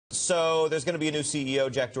So there's going to be a new CEO,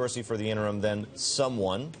 Jack Dorsey, for the interim, then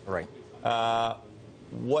someone. Right.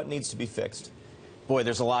 What needs to be fixed? Boy,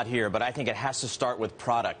 there's a lot here, but I think it has to start with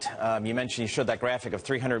product. You showed that graphic of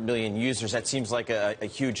 300 million users. That seems like a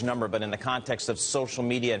huge number, but in the context of social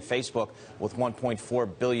media and Facebook with 1.4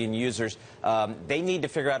 billion users, they need to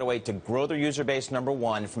figure out a way to grow their user base, number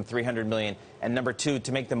one, from 300 million, and number two,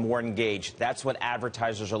 to make them more engaged. That's what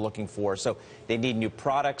advertisers are looking for. So they need new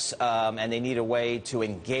products, and they need a way to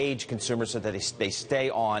engage consumers so that they stay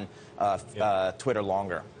on Twitter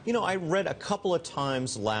longer. You know, I read a couple of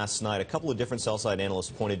times last night, a couple of different sell-side analysts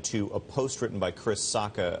pointed to a post written by Chris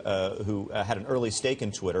Sacca, who had an early stake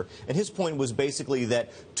in Twitter. And his point was basically that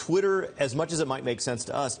Twitter, as much as it might make sense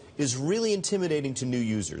to us, is really intimidating to new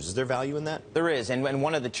users. Is there value in that? There is. And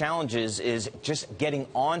one of the challenges is just getting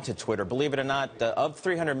onto Twitter. Believe it or not, of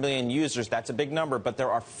 300 million users, that's a big number, but there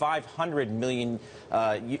are 500 million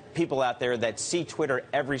people out there that see Twitter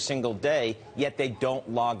every single day, yet they don't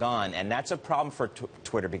log on. And that's a problem for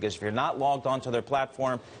Twitter, because if you're not logged onto their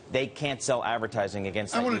platform, they can't sell advertising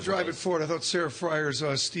against that. I want to drive it forward. I thought Sarah Fryer's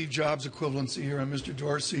Steve Jobs equivalency here on Mr.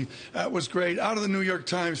 Dorsey was great. Out of the New York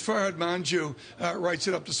Times, Farhad Manjoo writes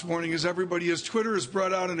it up this morning as everybody is. Twitter has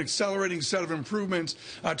brought out an accelerating set of improvements.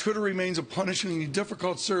 Twitter remains a punishingly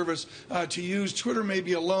difficult service to use. Twitter may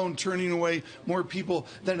be alone, turning away more people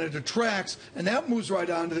than it attracts. And that moves right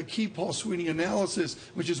on to the key Paul Sweeney analysis,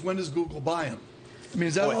 which is, when does Google buy them? I mean,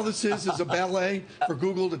 is that all this is a ballet for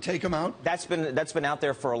Google to take them out? That's been out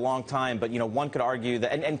there for a long time, but, you know, one could argue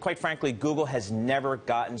that, and quite frankly, Google has never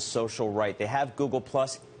gotten social right. They have Google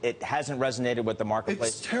Plus. It hasn't resonated with the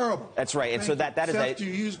marketplace. It's terrible. That's right. And so that is Seth, do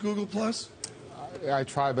you use Google Plus? I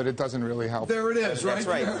try, but it doesn't really help. There it is, right? That's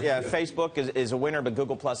right. Yeah, Facebook is a winner, but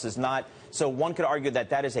Google Plus is not. So one could argue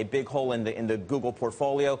that is a big hole in the Google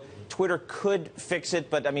portfolio. Twitter could fix it,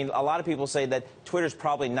 but I mean, a lot of people say that Twitter's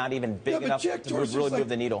probably not even big enough to really move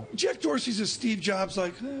the needle. Jack Dorsey's a Steve Jobs,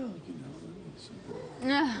 like,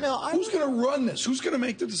 No, who's going to run this? Who's going to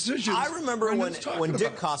make the decisions? I remember when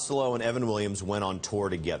Dick Costolo and Evan Williams went on tour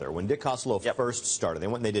together. When Dick Costolo first started, they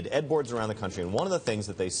went and they did ed boards around the country. And one of the things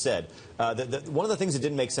that they said, one of the things that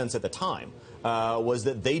didn't make sense at the time, was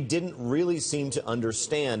that they didn't really seem to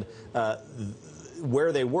understand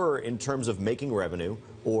where they were in terms of making revenue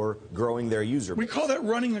or growing their user base. We call that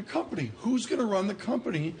running a company. Who's going to run the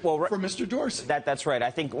company for Mr. Dorsey? That's right.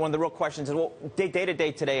 I think one of the real questions is, well,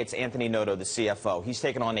 day-to-day today, it's Anthony Noto, the CFO. He's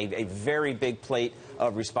taken on a very big plate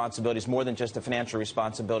of responsibilities, more than just the financial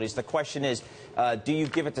responsibilities. The question is, do you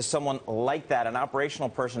give it to someone like that, an operational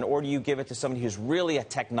person, or do you give it to somebody who's really a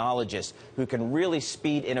technologist, who can really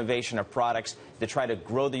speed innovation of products to try to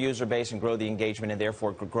grow the user base and grow the engagement and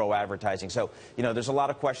therefore grow advertising? So, you know, there's a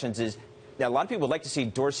lot of questions. Now, a lot of people would like to see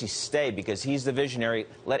Dorsey stay because he's the visionary.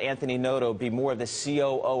 Let Anthony Noto be more of the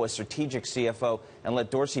COO, a strategic CFO, and let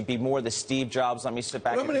Dorsey be more the Steve Jobs. Let me sit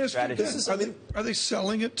back and strategize. Are they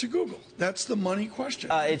selling it to Google? That's the money question.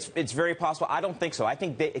 It's very possible. I don't think so. I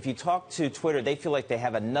think if you talk to Twitter, they feel like they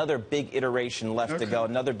have another big iteration left to go,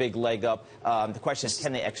 another big leg up. The question is,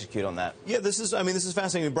 can they execute on that? Yeah, this is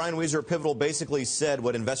fascinating. Brian Weiser at Pivotal basically said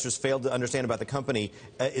what investors failed to understand about the company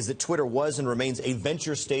is that Twitter was and remains a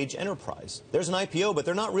venture stage enterprise. There's an IPO, but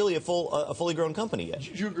they're not really a fully grown company yet.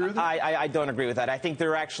 Do you agree with that? I don't agree with that. I think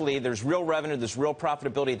there's real revenue, there's real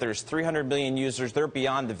profitability, there's 300 million users. They're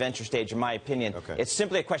beyond the venture stage, in my opinion. It's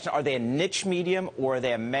simply a question, are they a niche medium or are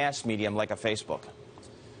they a mass medium like a Facebook?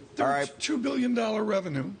 There's $2 billion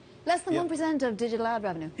revenue. Less than 1% of digital ad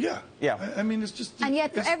revenue. Yeah. I mean, it's just... And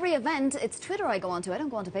yet, for every event, it's Twitter I go onto. I don't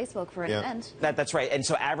go onto Facebook for an event. That's right. And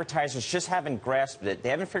so advertisers just haven't grasped it. They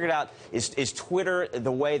haven't figured out, is Twitter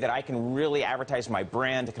the way that I can really advertise my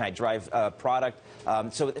brand? Can I drive product?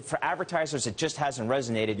 So for advertisers, it just hasn't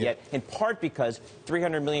resonated yet, in part because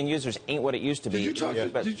 300 million users ain't what it used to be.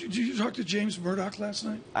 Did you talk to James Murdoch last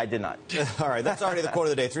night? I did not. All right, that's already the quote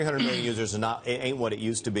of the day. 300 million users ain't what it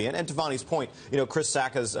used to be. And to Vani's point, you know, Chris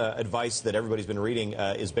Sacca's advice that everybody's been reading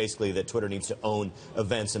is basically that Twitter needs to own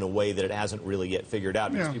events in a way that it hasn't really yet figured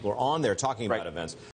out, because people are on there talking about events.